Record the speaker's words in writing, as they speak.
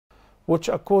which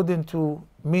according to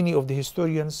many of the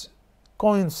historians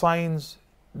coincides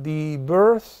the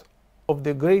birth of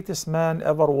the greatest man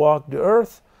ever walked the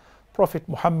earth, Prophet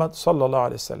Muhammad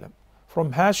sallallahu alaihi wasallam.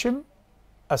 From Hashim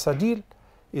Asadil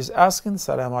is asking,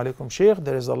 Salaam alaikum Shaykh,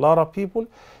 there is a lot of people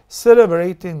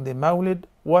celebrating the mawlid,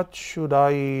 what should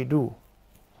I do?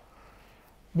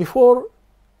 Before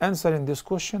answering this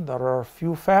question, there are a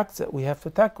few facts that we have to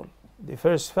tackle. The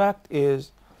first fact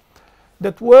is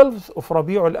the 12th of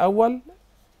Rabi'ul Awwal,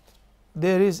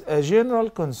 there is a general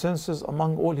consensus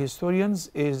among all historians,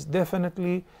 is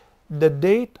definitely the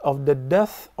date of the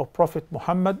death of Prophet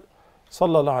Muhammad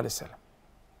sallallahu alaihi wasallam.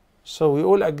 So we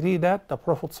all agree that the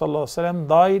Prophet sallallahu alaihi wasallam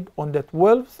died on the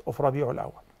 12th of Rabi'ul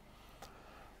Awwal.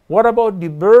 What about the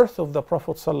birth of the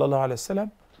Prophet sallallahu alaihi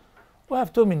wasallam? We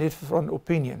have too many different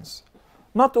opinions,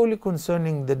 not only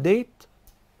concerning the date,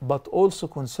 but also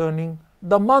concerning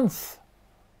the month.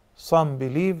 Some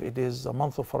believe it is the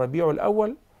month of Rabi'ul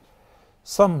Awwal.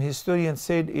 Some historians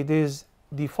said it is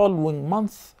the following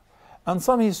month. And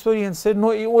some historians said,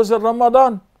 no, it was in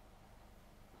Ramadan.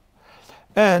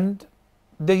 And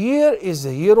the year is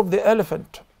the year of the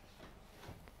elephant.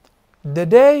 The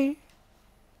day,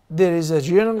 there is a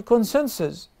general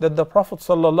consensus that the Prophet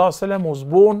ﷺ was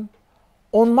born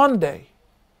on Monday.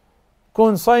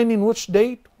 Coinciding which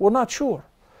date, we're not sure.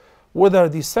 Whether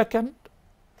the 2nd,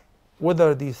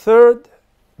 whether the 3rd,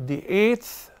 the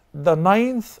 8th, the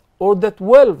 9th, or the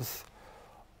 12th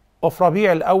of Rabi'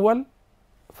 al-Awwal,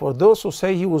 for those who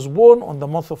say he was born on the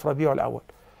month of Rabi' al-Awwal.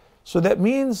 So that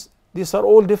means these are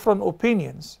all different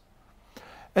opinions.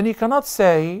 And you cannot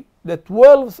say that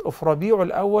 12th of Rabi'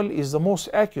 al-Awwal is the most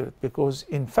accurate, because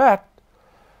in fact,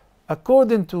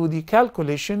 according to the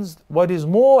calculations, what is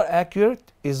more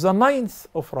accurate is the 9th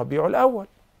of Rabi' al-Awwal.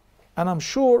 And I'm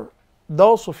sure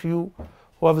those of you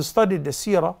who have studied the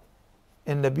seerah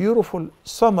in the beautiful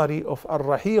summary of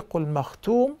Al-Rahiq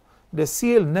al-Makhtoom, the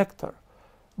seal nectar,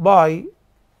 by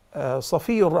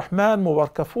Safi al-Rahman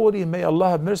Mubarak Kafuri, may Allah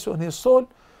have mercy on his soul.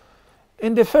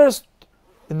 In the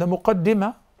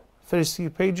Muqaddimah, first few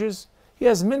pages, he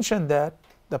has mentioned that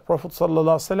the Prophet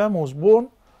ﷺ was born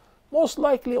most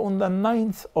likely on the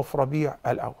 9th of Rabi'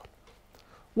 al-Awwal.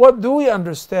 What do we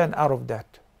understand out of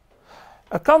that?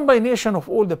 A combination of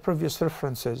all the previous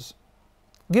references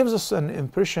gives us an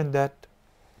impression that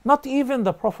not even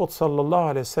the Prophet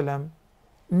ﷺ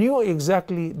knew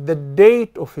exactly the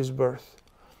date of his birth,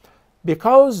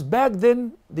 because back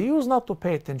then they used not to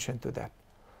pay attention to that.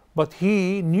 But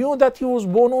he knew that he was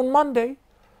born on Monday,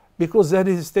 because that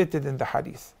is stated in the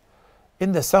hadith.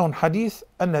 In the sound hadith,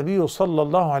 An-Nabi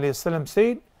sallallahu alayhi wasallam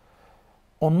said,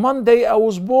 on Monday I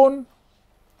was born,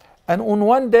 and on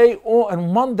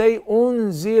Monday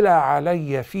unzila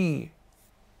alayya fi.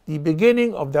 The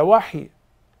beginning of the wahi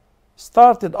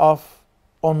started off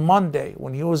on Monday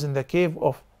when he was in the cave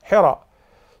of Hira.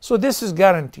 So this is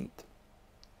guaranteed,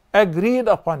 agreed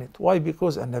upon it. Why?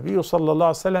 Because An-Nabi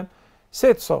sallallahu alayhi wasallam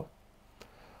said so.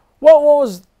 What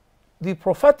was the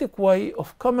prophetic way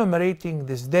of commemorating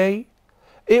this day?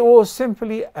 It was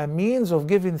simply a means of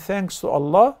giving thanks to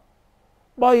Allah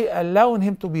by allowing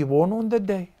him to be born on that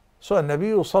day. So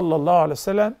An-Nabi sallallahu alaihi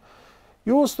wasallam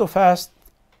used to fast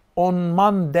on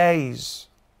Mondays,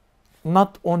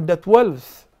 not on the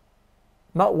 12th,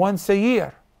 not once a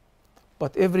year,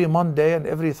 but every Monday and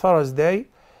every Thursday.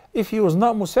 If he was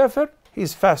not musafir,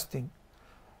 he's fasting.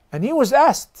 And he was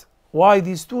asked, why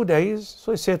these 2 days?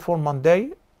 So he said, for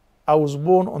Monday, I was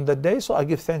born on that day, so I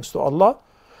give thanks to Allah.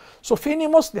 So if any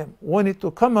Muslim wanted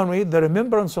to commemorate the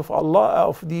remembrance of Allah,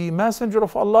 of the Messenger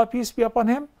of Allah, peace be upon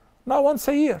him, not once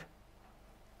a year,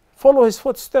 follow his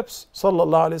footsteps,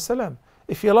 sallallahu alaihi wasallam.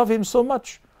 If you love him so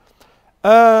much,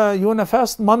 you want to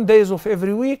fast Mondays of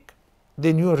every week,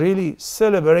 then you're really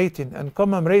celebrating and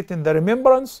commemorating the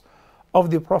remembrance of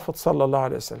the Prophet sallallahu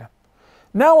alaihi wasallam.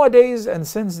 Nowadays, and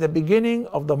since the beginning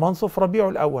of the month of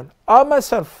Rabi'ul Awwal, I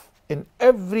myself, in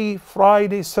every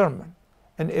Friday sermon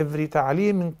and every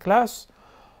ta'aleem in class,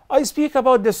 I speak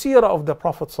about the seerah of the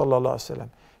Prophet sallallahu alaihi wasallam,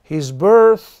 his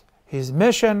birth, his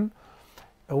mission.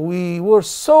 We were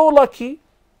so lucky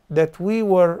that we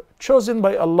were chosen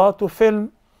by Allah to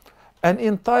film an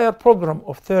entire program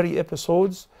of 30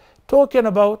 episodes talking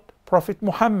about Prophet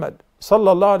Muhammad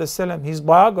sallallahu alaihi wasallam, his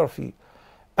biography,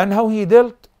 and how he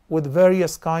dealt with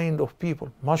various kind of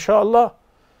people. MashaAllah.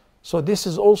 So this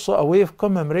is also a way of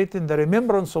commemorating the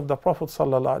remembrance of the Prophet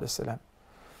sallallahu alaihi wasallam.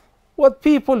 What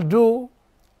people do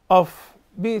of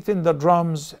beating the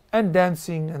drums and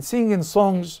dancing and singing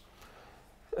songs,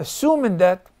 assuming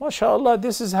that, MashaAllah,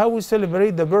 this is how we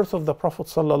celebrate the birth of the Prophet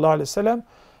sallallahu alaihi wasallam,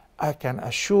 I can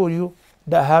assure you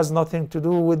that has nothing to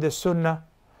do with the Sunnah,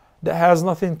 that has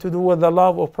nothing to do with the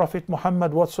love of Prophet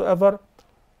Muhammad whatsoever,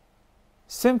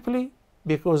 simply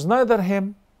because neither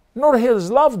him nor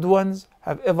his loved ones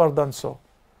have ever done so.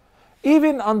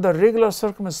 Even under regular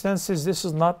circumstances, this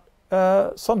is not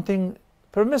something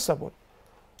permissible.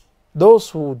 Those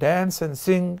who dance and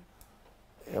sing,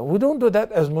 we don't do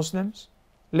that as Muslims,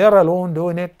 let alone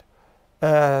doing it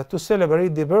to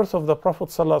celebrate the birth of the Prophet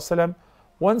ﷺ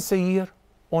once a year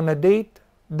on a date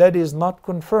that is not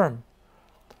confirmed.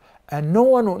 And no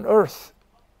one on earth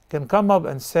can come up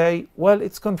and say, well,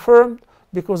 it's confirmed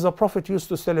because the Prophet used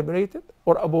to celebrate it,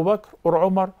 or Abu Bakr, or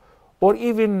Umar, or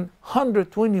even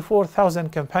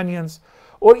 124,000 companions,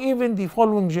 or even the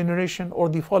following generation or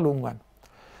the following one.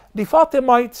 The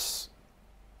Fatimites,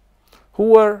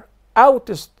 who were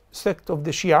outest sect of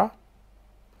the Shia,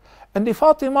 and the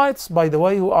Fatimites, by the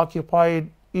way, who occupied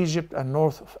Egypt and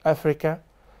North of Africa,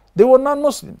 they were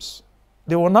non-Muslims.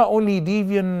 They were not only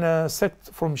deviant sect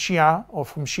from Shia or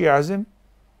from Shiism,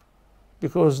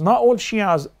 because not all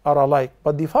Shias are alike,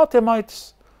 but the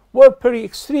Fatimites were pretty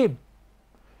extreme.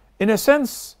 In a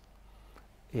sense,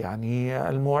 يعني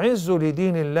المعز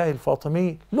لدين الله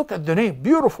الفاطمي, look at the name,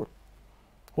 beautiful,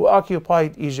 who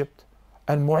occupied Egypt,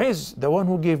 and Mu'izz, the one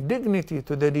who gave dignity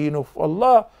to the deen of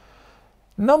Allah.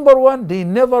 Number one, they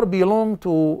never belonged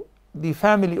to the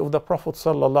family of the Prophet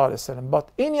ﷺ, but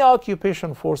any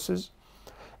occupation forces,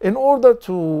 in order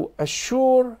to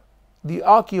assure the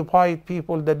occupied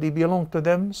people that they belong to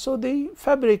them, so they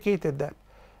fabricated that.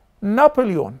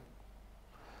 Napoleon,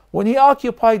 when he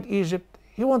occupied Egypt,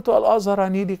 he went to Al-Azhar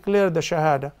and he declared the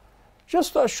Shahada,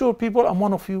 just to assure people, I'm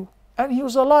one of you. And he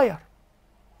was a liar.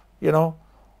 You know,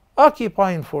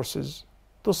 occupying forces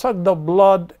to suck the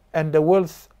blood and the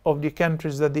wealth of the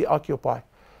countries that they occupy.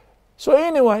 So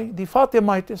anyway, the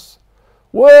Fatimites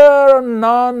were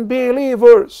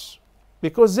non-believers,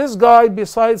 because this guy,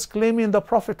 besides claiming the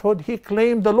prophethood, he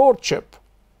claimed the lordship.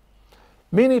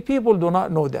 Many people do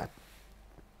not know that.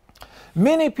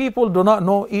 Many people do not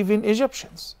know, even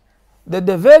Egyptians, that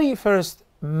the very first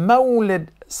mawlid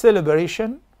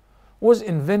celebration was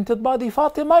invented by the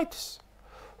Fatimites,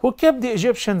 who kept the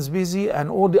Egyptians busy and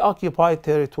all the occupied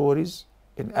territories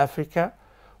in Africa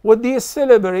with these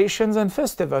celebrations and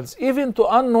festivals, even to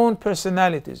unknown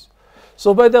personalities.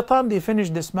 So by the time they finish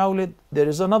this mawlid, there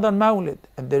is another mawlid,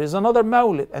 and there is another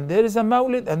mawlid, and there is a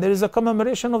mawlid, and there is a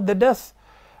commemoration of the death,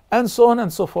 and so on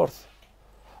and so forth.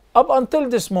 Up until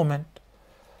this moment,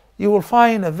 you will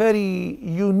find a very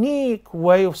unique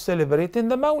way of celebrating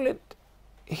the mawlid.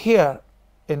 Here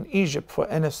in Egypt, for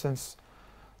instance,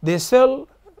 they sell,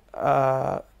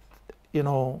 a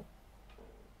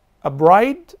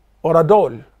bride or a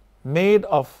doll made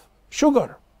of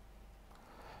sugar,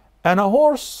 and a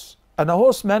horse and a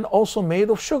horseman also made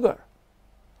of sugar,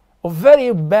 of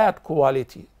very bad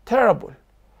quality, terrible.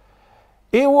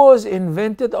 It was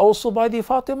invented also by the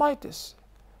Fatimites.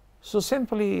 So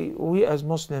simply, we as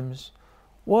Muslims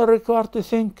were required to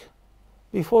think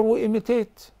before we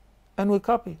imitate and we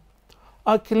copy.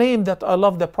 I claim that I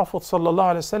love the Prophet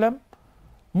ﷺ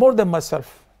more than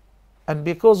myself, and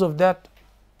because of that,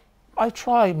 I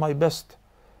try my best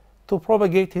to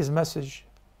propagate his message,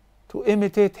 to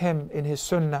imitate him in his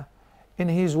sunnah, in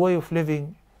his way of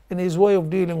living, in his way of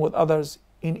dealing with others,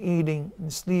 in eating, in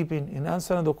sleeping, in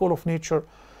answering the call of nature,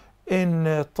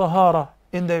 in tahara,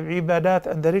 in the ibadat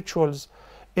and the rituals,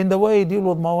 in the way I deal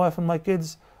with my wife and my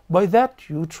kids. By that,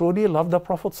 you truly love the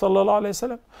Prophet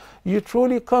ﷺ. You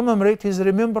truly commemorate his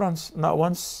remembrance, not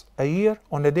once a year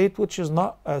on a date which is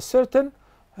not certain,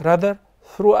 rather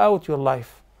throughout your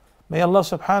life. May Allah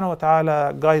subhanahu wa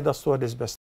ta'ala guide us toward his best.